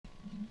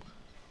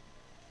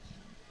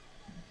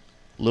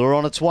Lure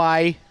on its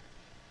way.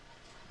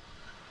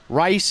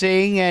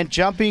 Racing and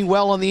jumping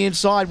well on the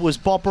inside was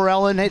Bopper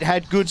Allen. It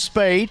had good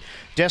speed.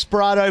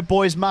 Desperado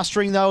Boys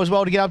mustering though as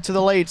well to get up to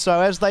the lead.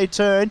 So as they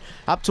turn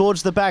up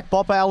towards the back,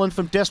 Bopper Allen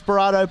from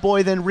Desperado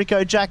Boy, then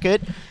Rico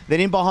Jacket. Then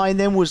in behind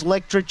them was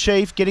Lectra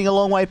Chief, getting a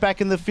long way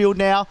back in the field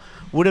now.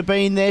 Would have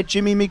been there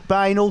Jimmy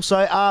McBain,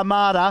 also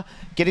Armada.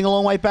 Getting a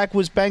long way back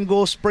was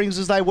Bangor Springs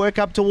as they work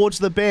up towards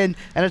the bend.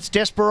 And it's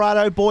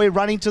Desperado Boy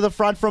running to the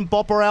front from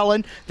Bopper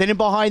Allen. Then in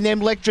behind them,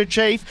 Lectra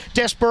Chief.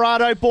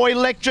 Desperado Boy,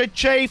 Lectra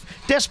Chief.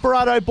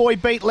 Desperado Boy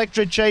beat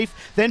Lectra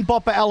Chief. Then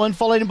Bopper Allen,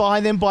 followed in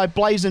behind them by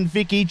Blaze and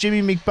Vicky,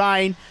 Jimmy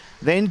McBain.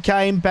 Then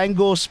came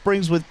Bangor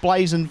Springs with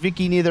Blaze and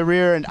Vicky near the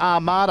rear and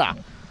Armada.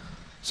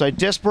 So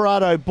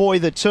Desperado Boy,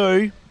 the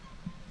 2.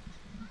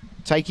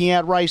 Taking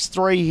out race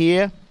 3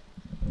 here.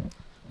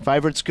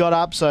 Favourites got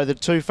up, so the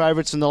 2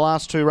 favourites in the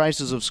last 2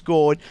 races have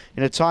scored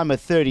in a time of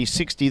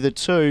 30.60. The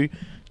 2,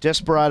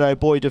 Desperado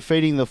Boy,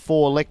 defeating the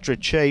 4, Lectra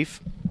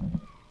Chief.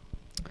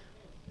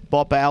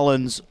 Bob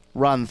Allen's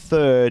run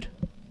 3rd.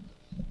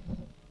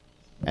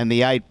 And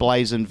the 8,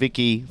 Blaze and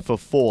Vicky, for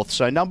 4th.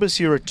 So numbers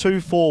here are 2,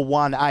 4,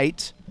 1,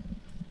 8.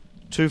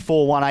 2,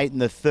 4, 1, 8 in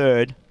the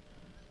 3rd.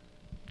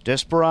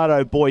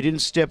 Desperado Boy didn't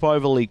step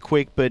overly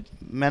quick, but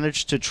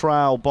managed to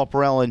trail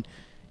Bopper Allen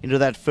into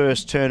that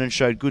first turn and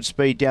showed good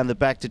speed down the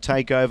back to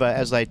take over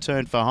as they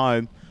turned for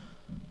home.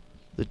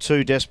 The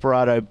 2,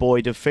 Desperado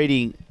Boy,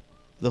 defeating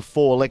the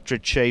 4,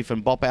 Lectra Chief,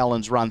 and Bop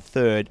Allen's run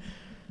 3rd.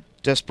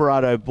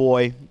 Desperado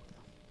Boy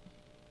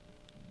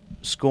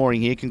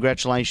scoring here.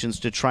 Congratulations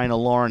to trainer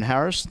Lauren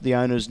Harris, the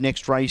owner's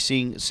Next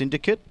Racing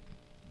Syndicate.